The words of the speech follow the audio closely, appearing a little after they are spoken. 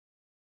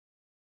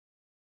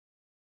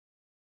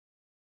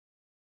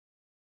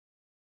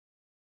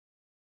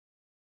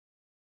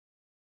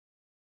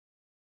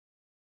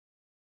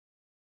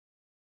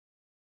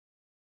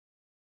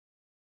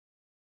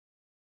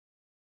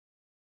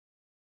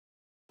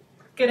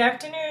Good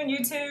afternoon,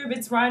 YouTube.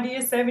 It's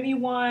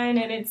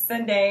Rondia71 and it's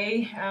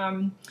Sunday.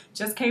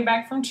 Just came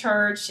back from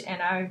church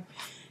and I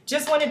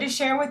just wanted to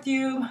share with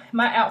you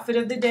my outfit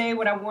of the day,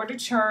 what I wore to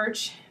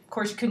church. Of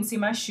course, you couldn't see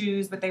my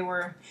shoes, but they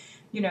were,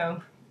 you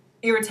know,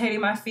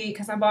 irritating my feet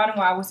because I bought them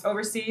while I was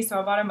overseas. So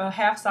I bought them a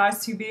half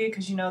size too big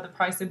because, you know, the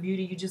price of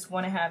beauty. You just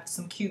want to have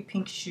some cute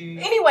pink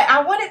shoes. Anyway,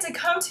 I wanted to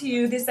come to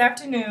you this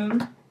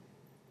afternoon.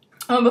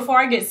 Before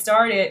I get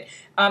started,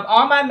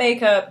 all my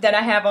makeup that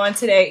I have on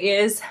today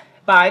is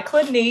by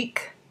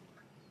Clinique,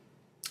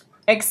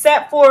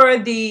 except for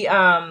the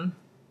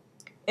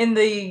in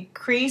the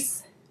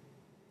crease.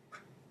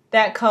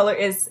 That color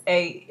is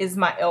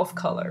my elf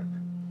color,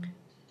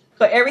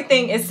 but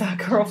everything is a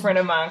girlfriend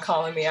of mine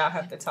calling me. I'll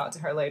have to talk to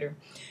her later.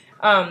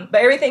 But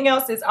everything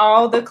else is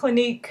all the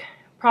Clinique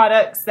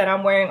products that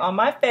I'm wearing on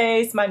my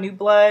face. My new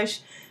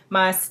blush,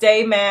 my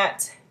Stay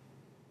Matte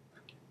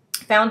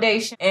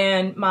foundation,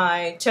 and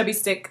my Chubby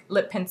Stick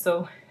lip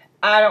pencil.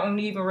 I don't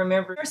even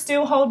remember. They're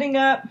still holding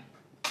up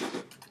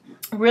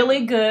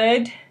really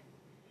good.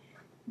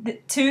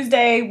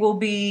 Tuesday will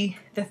be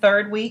the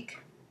 3rd week,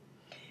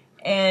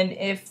 and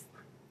if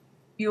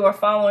you are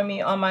following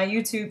me on my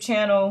YouTube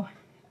channel,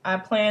 I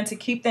plan to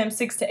keep them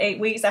 6 to 8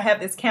 weeks. I have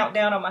this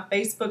countdown on my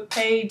Facebook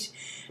page,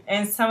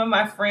 and some of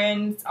my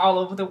friends all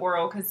over the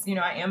world, because, you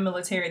know, I am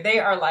military, they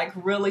are like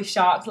really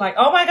shocked, like,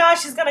 oh my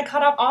gosh, she's gonna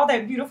cut off all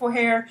that beautiful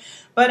hair.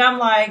 But I'm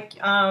like,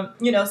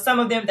 you know, some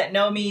of them that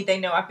know me, they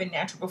know I've been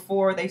natural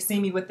before. They've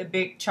seen me with the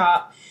big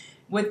chop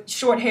with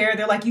short hair.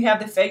 They're like, you have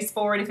the face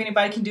for it. If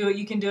anybody can do it,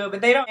 you can do it. But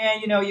they don't,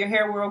 and you know, your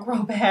hair will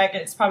grow back,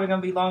 and it's probably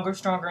gonna be longer,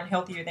 stronger, and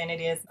healthier than it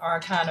is,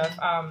 or kind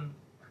of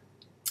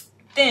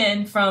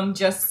thin from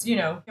just, you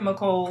know,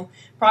 chemical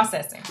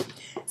processing.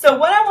 So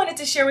what I wanted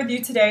to share with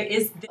you today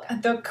is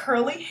the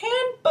Curly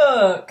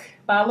Handbook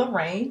by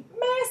Lorraine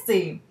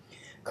Massey.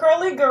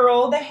 Curly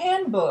Girl, the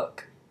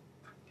Handbook.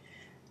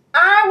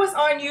 I was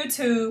on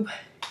YouTube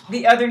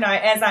the other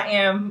night, as I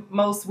am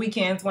most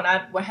weekends when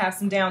I will have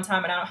some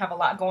downtime and I don't have a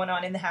lot going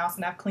on in the house,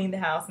 and I've cleaned the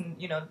house and,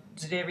 you know,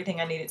 did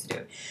everything I needed to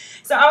do.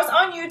 So I was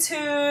on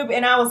YouTube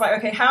and I was like,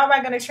 okay, how am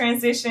I going to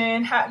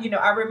transition? How, you know,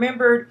 I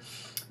remembered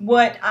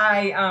what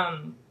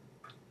I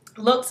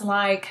looked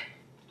like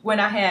when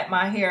I had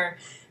my hair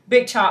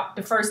big chop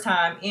the first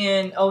time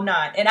in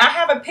 '09. And I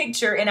have a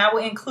picture, and I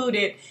will include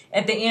it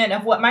at the end,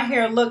 of what my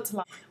hair looked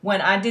like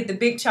when I did the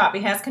big chop.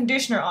 It has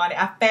conditioner on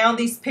it. I found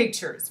these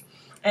pictures,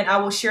 and I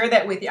will share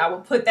that with you. I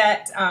will put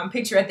that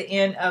picture at the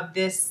end of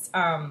this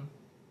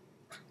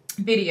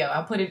video.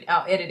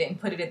 I'll edit it and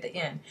put it at the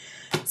end.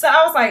 So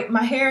I was like,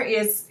 my hair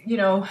is, you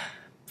know,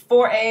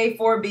 4A,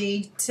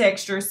 4B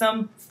texture,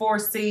 some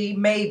 4C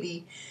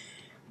maybe.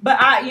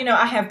 But you know,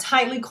 I have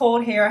tightly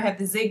coiled hair. I have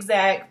the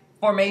zigzag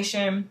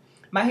formation.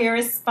 My hair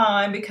is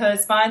fine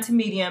to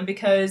medium,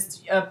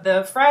 because of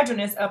the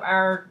fragileness of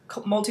our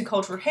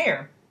multicultural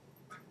hair.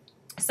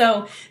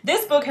 So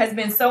this book has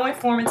been so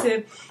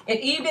informative.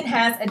 It even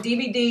has a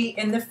DVD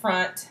in the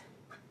front.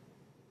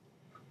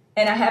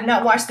 And I have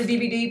not watched the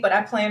DVD, but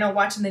I plan on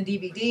watching the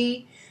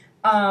DVD.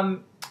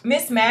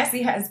 Miss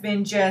Massey has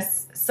been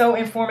just so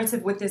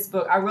informative with this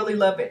book. I really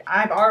love it.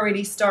 I've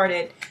already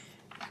started,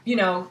 you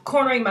know,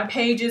 cornering my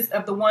pages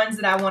of the ones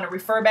that I want to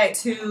refer back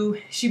to.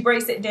 She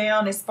breaks it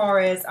down as far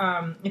as,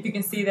 if you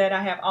can see that,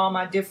 I have all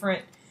my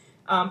different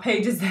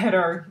pages that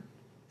are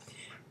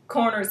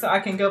cornered so I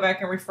can go back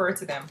and refer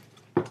to them.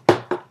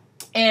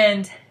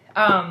 And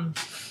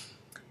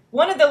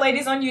one of the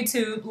ladies on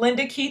YouTube,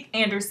 Linda Keith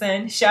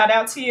Anderson, shout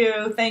out to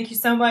you. Thank you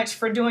so much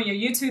for doing your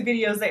YouTube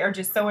videos. They are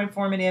just so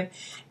informative.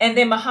 And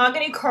then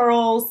Mahogany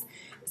Curls,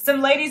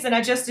 some ladies that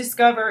I just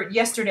discovered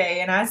yesterday,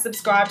 and I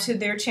subscribe to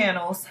their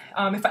channels.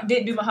 If I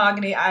didn't do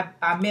Mahogany,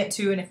 I meant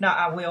to, and if not,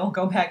 I will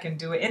go back and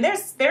do it. And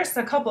there's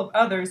a couple of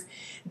others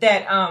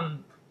that I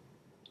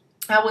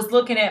was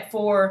looking at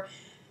for,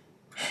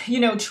 you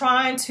know,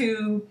 trying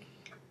to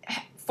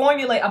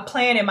formulate a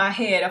plan in my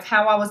head of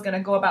how I was going to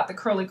go about the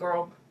Curly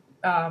Girl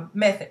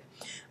method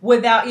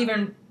without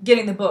even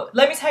getting the book.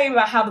 Let me tell you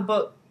about how the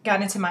book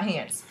got into my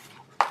hands.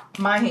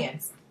 My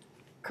hands.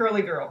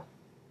 Curly Girl.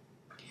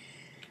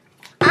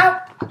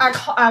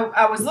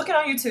 I was looking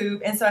on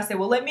YouTube, and so I said,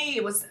 well,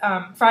 it was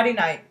Friday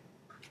night.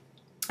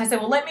 I said,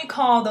 well, let me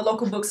call the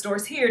local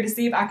bookstores here to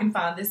see if I can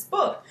find this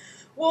book.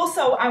 Well,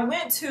 so I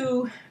went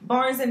to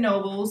Barnes and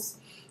Nobles,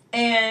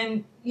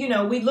 and, you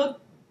know, we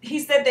looked. He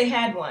said they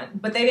had one,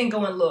 but they didn't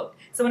go and look.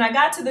 So when I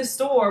got to the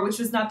store, which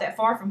was not that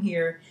far from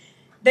here,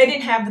 they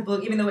didn't have the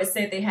book, even though it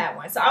said they had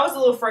one. So I was a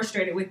little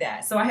frustrated with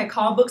that. So I had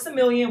called Books A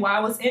Million while I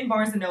was in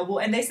Barnes & Noble,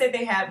 and they said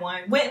they had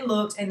one. Went and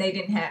looked, and they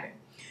didn't have it.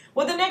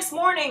 Well, the next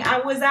morning, I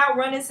was out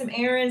running some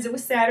errands. It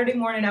was Saturday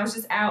morning. I was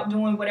just out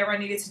doing whatever I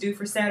needed to do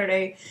for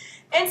Saturday.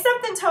 And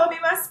something told me,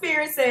 my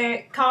spirit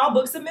said, call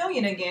Books A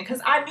Million again.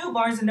 Because I knew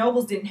Barnes &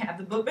 Nobles didn't have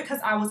the book, because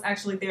I was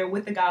actually there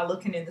with the guy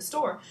looking in the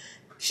store.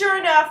 Sure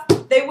enough,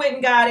 they went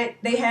and got it.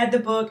 They had the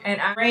book,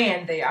 and I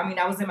ran there. I mean,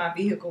 I was in my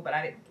vehicle, but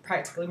I didn't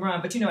practically run.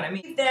 But you know what I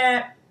mean.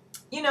 That,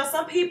 you know,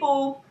 some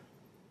people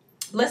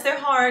Bless their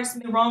hearts,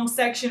 in the wrong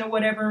section or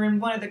whatever,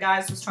 and one of the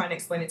guys was trying to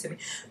explain it to me.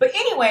 But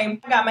anyway,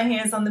 I got my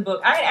hands on the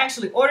book. I had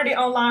actually ordered it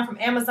online from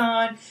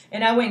Amazon,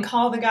 and I went and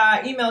called the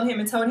guy, emailed him,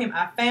 and told him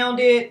I found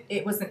it.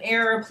 It was an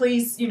error.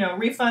 Please, you know,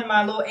 refund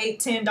my little $8,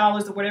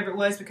 $10 or whatever it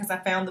was because I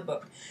found the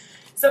book.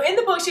 So in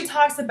the book, she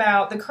talks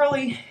about the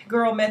curly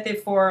girl method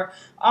for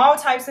all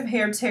types of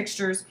hair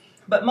textures,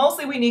 but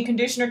mostly we need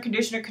conditioner,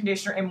 conditioner,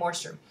 conditioner, and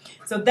moisture.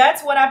 So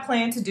that's what I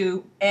plan to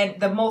do. And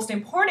the most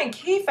important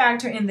key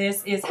factor in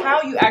this is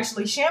how you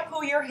actually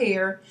shampoo your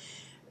hair,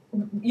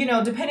 you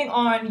know, depending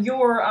on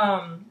your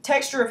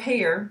texture of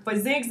hair. For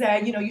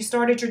zigzag, you know, you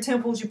start at your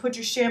temples, you put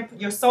your shampoo,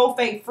 your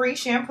sulfate-free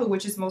shampoo,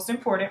 which is most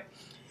important,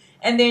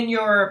 and then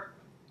your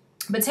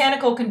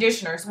botanical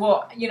conditioners.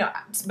 Well, you know,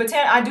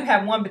 I do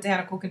have one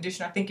botanical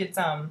conditioner. I think it's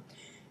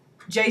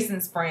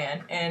Jason's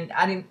brand, and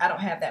I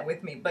don't have that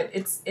with me, but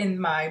it's in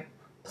my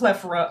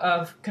plethora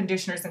of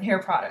conditioners and hair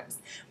products.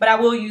 But I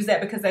will use that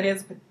because that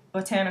is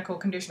botanical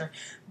conditioner.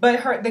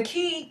 But the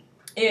key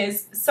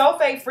is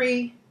sulfate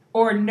free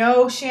or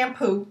no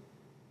shampoo.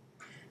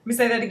 Let me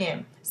say that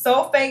again.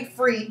 Sulfate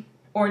free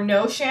or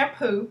no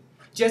shampoo,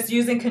 just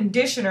using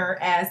conditioner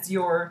as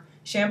your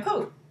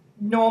shampoo.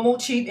 Normal,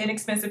 cheap,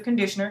 inexpensive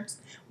conditioners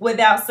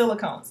without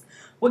silicones.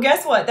 Well,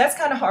 guess what? That's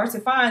kind of hard to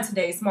find in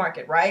today's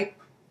market, right?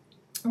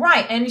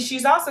 Right, and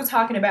she's also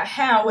talking about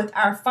how with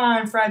our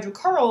fine, fragile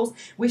curls,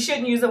 we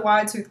shouldn't use a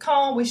wide tooth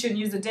comb, we shouldn't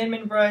use a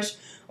Denman brush,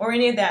 or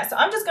any of that. So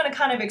I'm just going to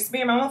kind of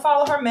experiment. I'm going to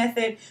follow her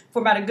method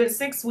for about a good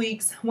 6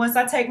 weeks once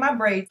I take my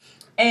braids.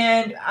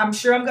 And I'm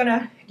sure I'm going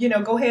to, you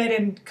know, go ahead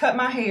and cut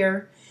my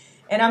hair.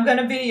 And I'm going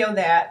to video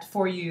that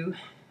for you,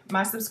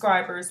 my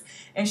subscribers,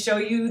 and show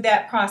you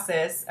that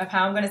process of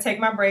how I'm going to take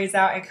my braids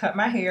out and cut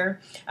my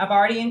hair. I've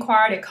already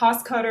inquired at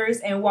cost cutters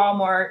and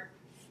Walmart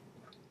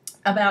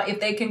about if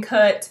they can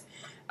cut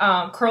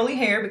curly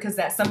hair, because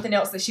that's something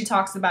else that she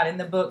talks about in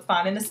the book,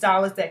 finding a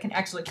stylist that can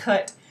actually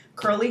cut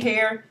curly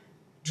hair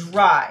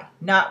dry,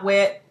 not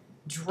wet,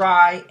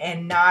 dry,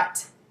 and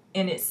not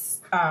in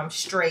its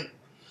straight,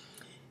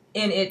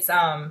 in its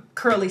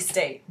curly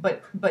state,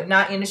 but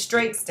not in a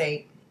straight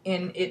state,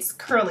 in its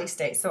curly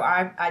state. So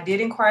I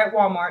did inquire at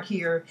Walmart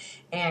here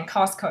and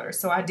cost cutters.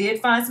 So I did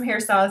find some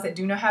hairstylists that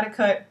do know how to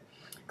cut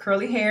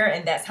curly hair,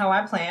 and that's how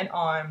I plan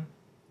on,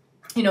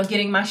 you know,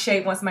 getting my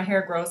shape once my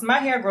hair grows. My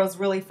hair grows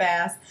really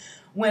fast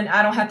when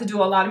I don't have to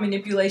do a lot of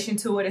manipulation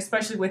to it,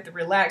 especially with the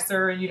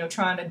relaxer and, you know,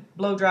 trying to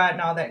blow dry it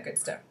and all that good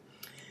stuff.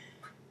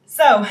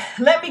 So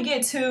let me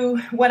get to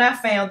what I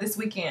found this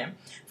weekend.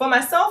 For my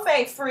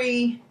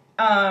sulfate-free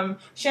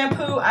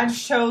shampoo, I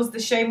chose the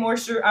Shea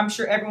Moisture. I'm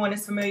sure everyone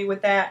is familiar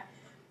with that.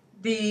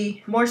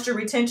 The Moisture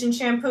Retention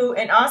Shampoo.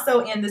 And also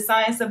in the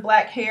Science of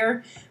Black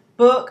Hair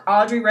book,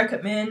 Audrey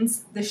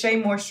recommends the Shea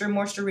Moisture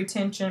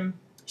Retention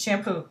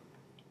Shampoo.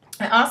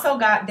 I also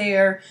got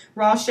their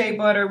raw shea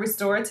butter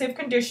restorative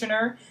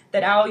conditioner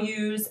that I'll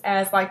use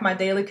as like my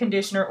daily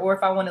conditioner, or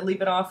if I want to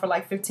leave it on for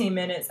like 15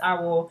 minutes, I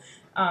will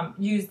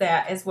use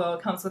that as well.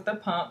 It comes with a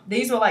pump.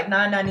 These were like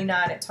 $9.99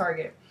 at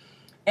Target.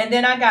 And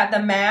then I got the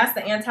mask,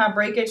 the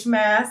anti-breakage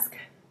mask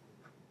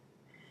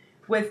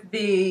with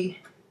the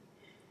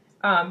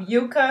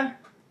yucca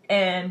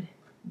and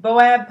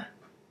boab.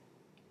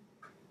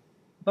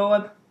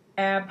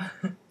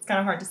 It's kind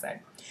of hard to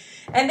say.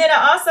 And then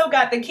I also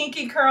got the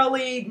Kinky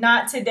Curly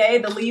Not Today,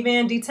 the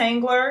leave-in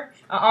detangler.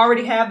 I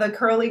already have the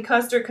curly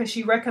custard because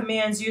she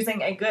recommends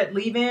using a good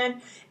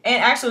leave-in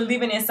and actually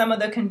leaving in some of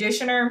the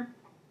conditioner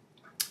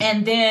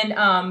and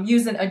then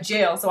using a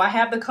gel. So I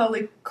have the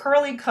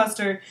curly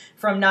custard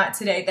from Not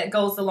Today that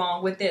goes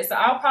along with this. So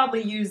I'll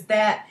probably use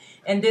that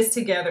and this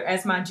together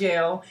as my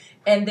gel.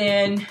 And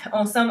then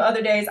on some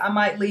other days, I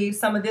might leave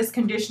some of this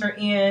conditioner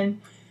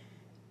in.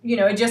 You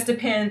know, it just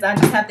depends. I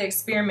just have to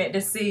experiment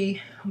to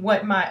see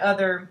what my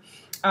other,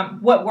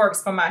 what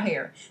works for my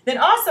hair. Then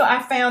also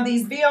I found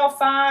these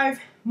VO5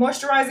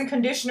 moisturizing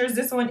conditioners.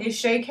 This one is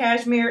Shea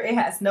Cashmere. It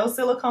has no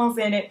silicones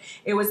in it.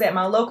 It was at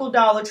my local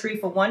Dollar Tree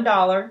for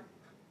 $1.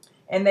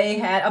 And they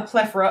had a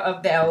plethora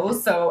of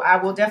those. So I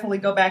will definitely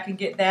go back and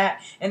get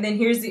that. And then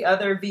here's the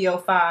other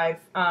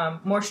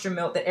VO5 moisture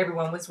milk that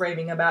everyone was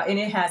raving about. And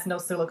it has no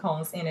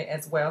silicones in it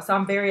as well. So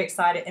I'm very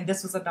excited. And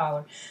this was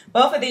 $1.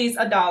 Both of these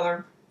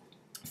 $1.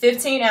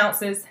 15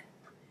 ounces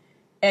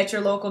at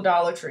your local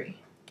Dollar Tree.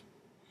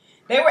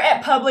 They were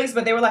at Publix,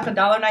 but they were like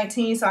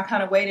 $1.19, so I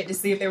kind of waited to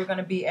see if they were going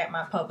to be at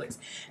my Publix.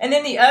 And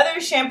then the other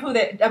shampoo,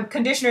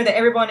 conditioner that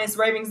everyone is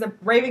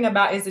raving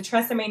about is the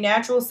Tresemme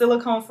Natural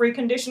Silicone-Free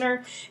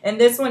Conditioner. And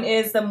this one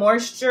is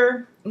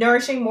the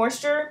Nourishing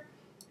Moisture,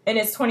 and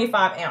it's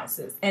 25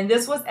 ounces. And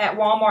this was at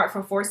Walmart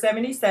for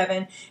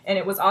 $4.77, and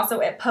it was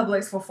also at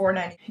Publix for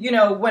 $4.90. You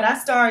know, when I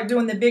start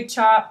doing the big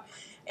chop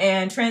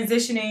and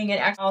transitioning and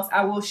actually,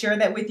 I will share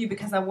that with you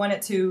because I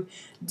wanted to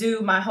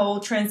do my whole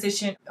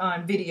transition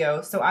on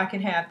video so I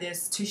can have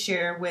this to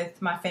share with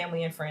my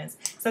family and friends.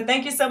 So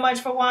thank you so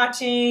much for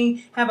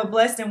watching. Have a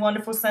blessed and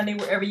wonderful Sunday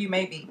wherever you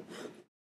may be.